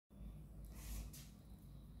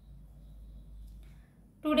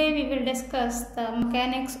Today we will discuss the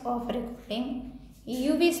mechanics of recording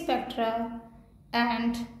UV spectra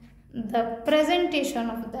and the presentation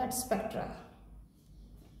of that spectra.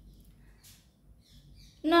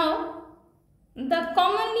 Now, the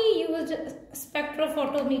commonly used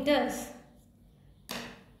spectrophotometers,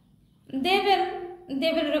 they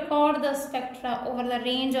will record the spectra over the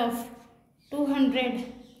range of 200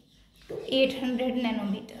 to 800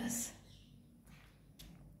 nanometers.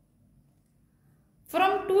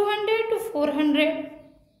 From 200 to 400,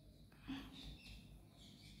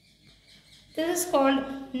 this is called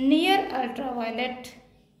near ultraviolet,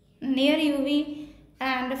 near UV,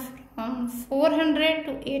 and from 400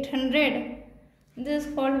 to 800, this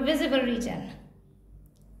is called visible region.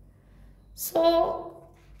 So,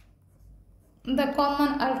 the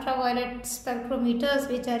common ultraviolet spectrometers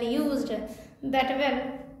which are used, that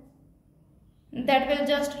will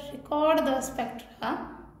just record the spectra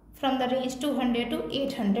from the range 200 to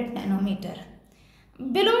 800 nanometer.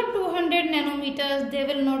 Below 200 nanometers, they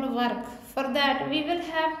will not work. For that, we will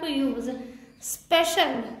have to use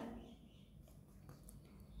special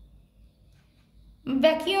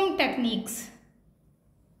vacuum techniques.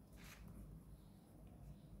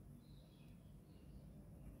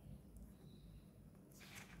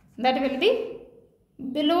 That will be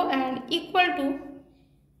below and equal to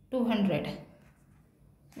 200.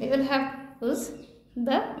 We will have to use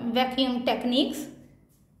the vacuum techniques.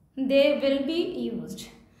 They will be used.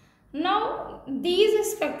 Now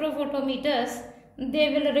these spectrophotometers,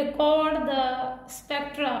 they will record the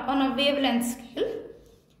spectra on a wavelength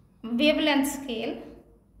scale,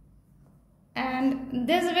 and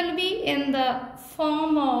this will be in the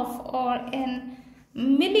form of or in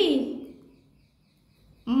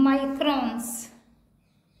millimicrons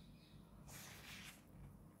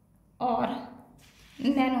or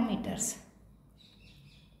nanometers.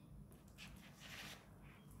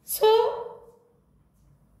 So,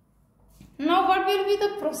 now what will be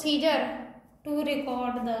the procedure to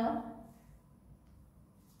record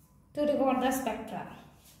the spectra?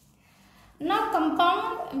 Now,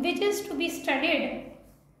 compound which is to be studied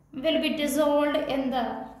will be dissolved in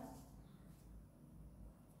the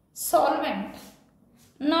solvent.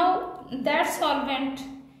 Now, that solvent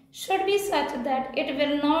should be such that it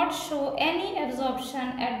will not show any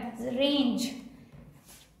absorption at this range.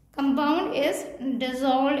 Compound is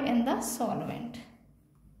dissolved in the solvent,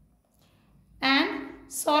 and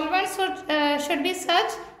solvent should be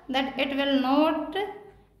such that it will not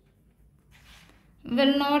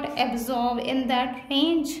absorb in that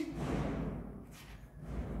range.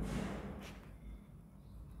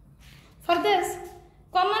 For this,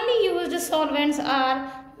 commonly used solvents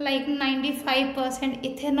are like 95%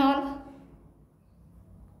 ethanol,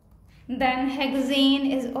 then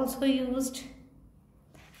hexane is also used,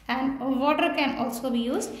 and water can also be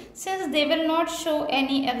used, since they will not show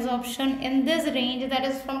any absorption in this range, that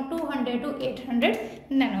is from 200 to 800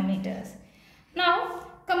 nanometers. Now,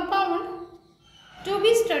 compound to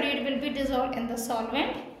be studied will be dissolved in the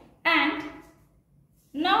solvent, and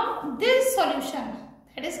now this solution,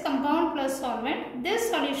 that is compound plus solvent, this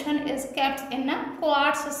solution is kept in a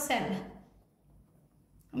quartz cell.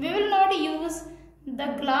 We will not use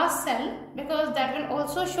the glass cell because that will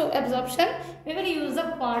also show absorption. We will use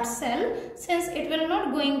the quartz cell since it will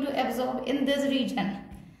not going to absorb in this region,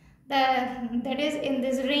 that is in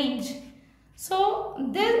this range. So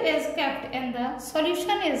this is kept in the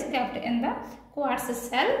solution is kept in the quartz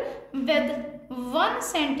cell with 1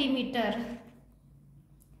 centimeter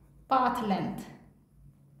path length,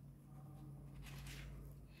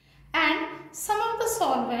 and some of the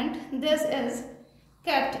solvent, this is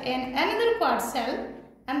kept in another quartz cell,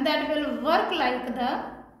 and that will work like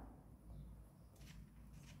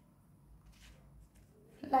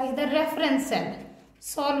the reference cell.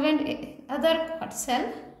 Solvent in other quartz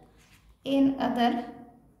cell, in other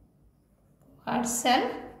quartz cell,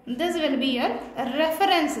 this will be your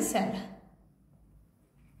reference cell.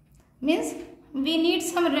 Means we need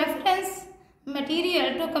some reference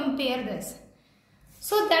material to compare this.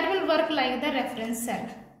 So that will work like the reference cell.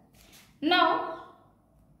 Now,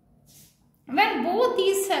 when both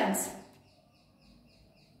these cells,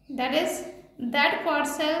 that is that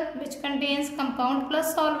quartz cell which contains compound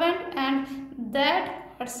plus solvent and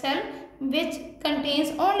that quartz cell which contains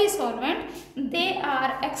only solvent, they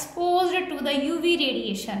are exposed to the UV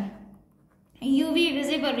radiation, UV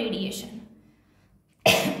visible radiation.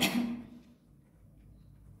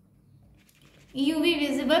 UV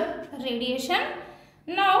visible radiation.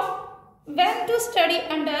 Now, when to study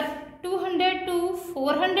under 200 to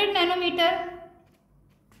 400 nanometer,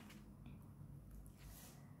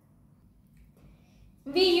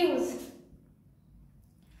 we use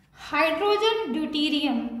hydrogen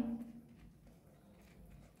deuterium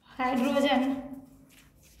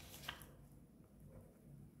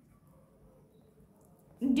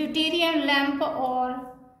lamp or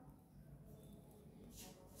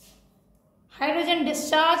hydrogen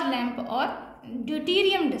discharge lamp or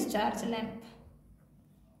deuterium discharge lamp.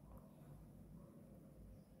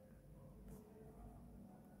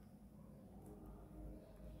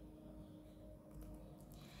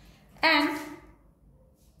 And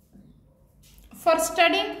for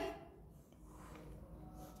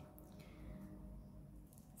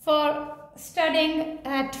studying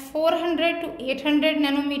at 400 to 800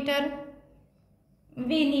 nanometer,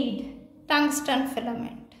 we need tungsten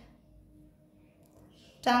filament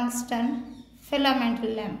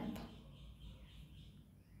lamp.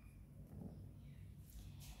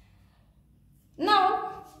 Now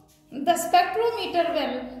the spectrometer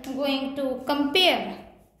will going to compare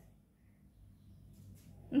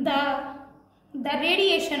the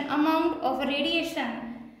radiation, amount of radiation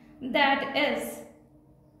that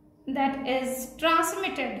is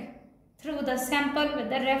transmitted through the sample with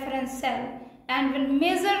the reference cell, and will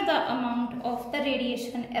measure the amount of the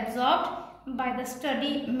radiation absorbed by the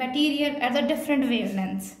study material at the different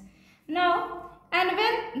wavelengths. Now, and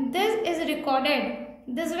when this is recorded,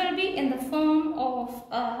 this will be in the form of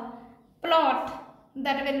a plot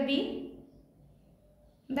that will be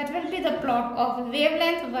the plot of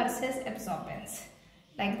wavelength versus absorbance,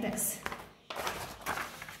 like this.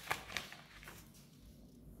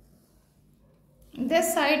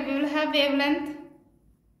 This side we will have wavelength,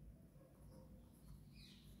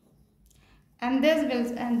 and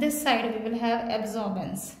this side we will have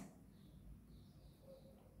absorbance.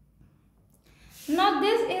 Now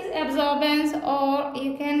this is absorbance, or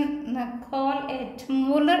you can call it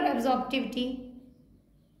molar absorptivity.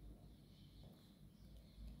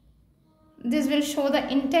 This will show the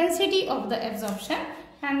intensity of the absorption,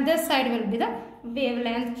 and this side will be the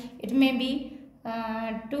wavelength. It may be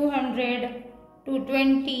 200,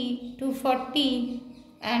 220, 240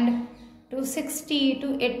 and 260,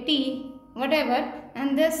 280, whatever.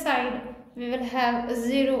 And this side we will have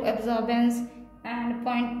 0 absorbance and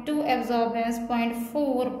 0.2 absorbance,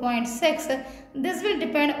 0.4, 0.6. This will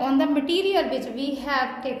depend on the material which we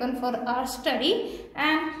have taken for our study.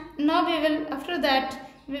 And now after that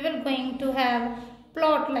we will going to have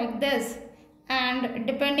plot like this, and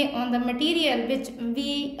depending on the material which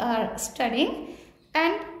we are studying,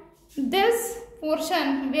 and this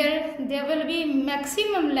portion where there will be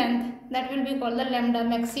maximum length, that will be called the lambda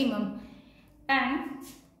maximum. And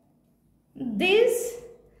this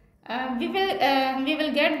we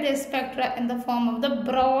will get this spectra in the form of the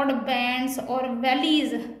broad bands or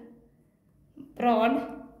valleys,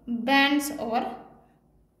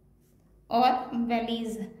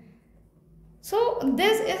 valleys. So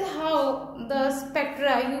this is how the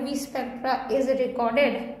spectra, UV spectra, is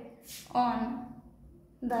recorded on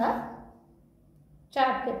the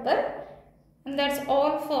chart paper. And that's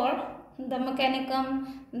all for the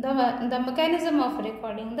mechanism of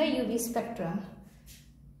recording the UV spectrum.